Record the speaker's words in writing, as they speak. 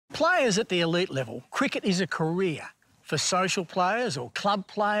players at the elite level, cricket is a career. For social players or club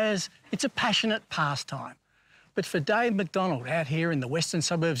players, it's a passionate pastime. But for Dave McDonald out here in the western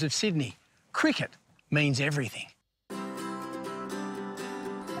suburbs of Sydney, cricket means everything.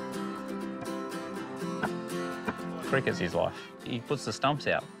 Cricket's his life. He puts the stumps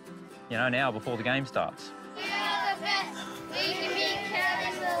out, you know, now before the game starts.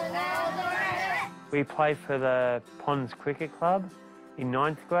 We play for the Ponds Cricket Club in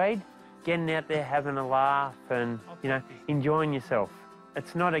 9th grade, getting out there having a laugh and, you know, enjoying yourself.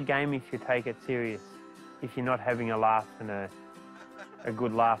 It's not a game if you take it serious, if you're not having a laugh and a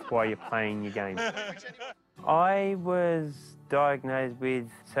good laugh while you're playing your game. I was diagnosed with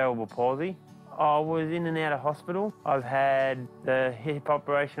cerebral palsy. I was in and out of hospital. I've had the hip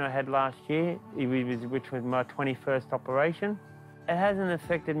operation I had last year, which was my 21st operation. It hasn't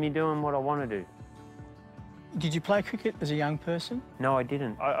affected me doing what I want to do. Did you play cricket as a young person? No, I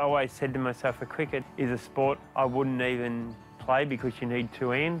didn't. I always said to myself, cricket is a sport I wouldn't even play because you need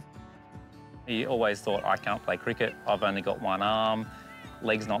two hands. He always thought, I can't play cricket. I've only got one arm,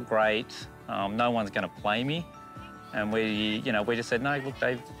 leg's not great, no one's going to play me. And we just said, no, look,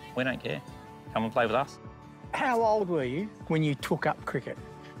 Dave, we don't care. Come and play with us. How old were you when you took up cricket?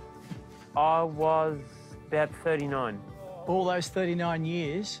 I was about 39. All those 39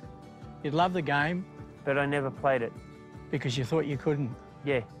 years, you'd love the game. But I never played it. Because you thought you couldn't?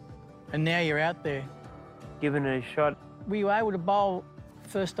 Yeah. And now you're out there. Giving it a shot. Were you able to bowl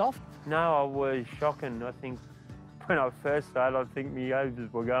first off? No, I was shocking. I think when I first started, I think my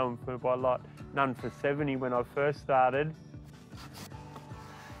overs were going for by a lot. None for 70 when I first started.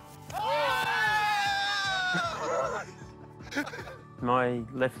 My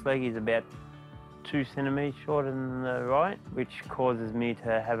left leg is about 2 centimetres shorter than the right, which causes me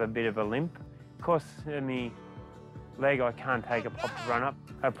to have a bit of a limp. Of course, my leg, I can't take a proper run up.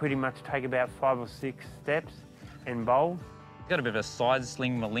 I pretty much take about 5 or 6 steps and bowl. Got a bit of a side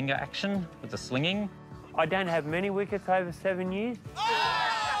sling malinga action with the slinging. I don't have many wickets over 7 years.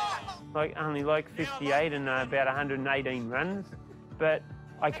 Only 58 and about 118 runs. But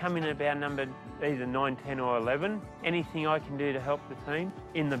I come in about number either 9, 10 or 11. Anything I can do to help the team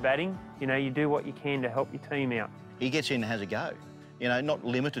in the batting, you know, you do what you can to help your team out. He gets in and has a go. You know, not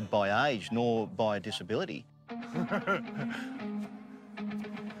limited by age nor by disability.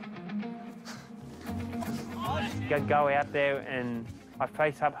 Go out there and I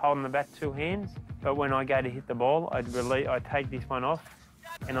face up holding the bat 2 hands, but when I go to hit the ball, I take this one off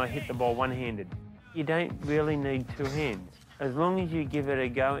and I hit the ball one-handed. You don't really need 2 hands. As long as you give it a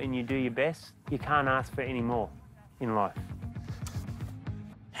go and you do your best, you can't ask for any more in life.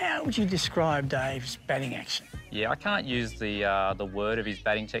 How would you describe Dave's batting action? Yeah, I can't use the word of his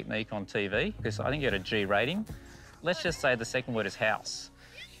batting technique on TV because I think he had a G rating. Let's just say the second word is house.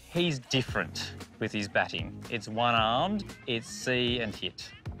 He's different with his batting. It's one-armed, it's see and hit.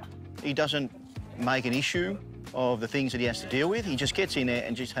 He doesn't make an issue of the things that he has to deal with. He just gets in there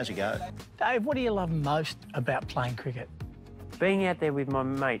and just has a go. Dave, what do you love most about playing cricket? Being out there with my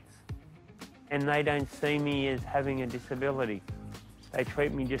mates, and they don't see me as having a disability. They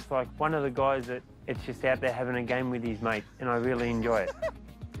treat me just like one of the guys that it's just out there having a game with his mate, and I really enjoy it.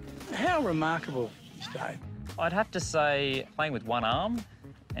 How remarkable is Dave? I'd have to say playing with one arm,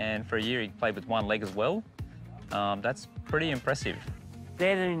 and for a year he played with one leg as well. That's pretty impressive.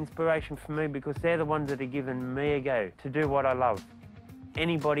 They're an inspiration for me because they're the ones that are giving me a go to do what I love.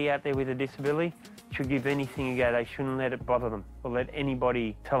 Anybody out there with a disability should give anything a go. They shouldn't let it bother them or let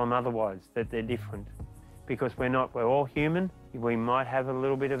anybody tell them otherwise, that they're different. Because we're not, we're all human. We might have a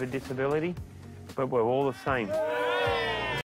little bit of a disability, but we're all the same.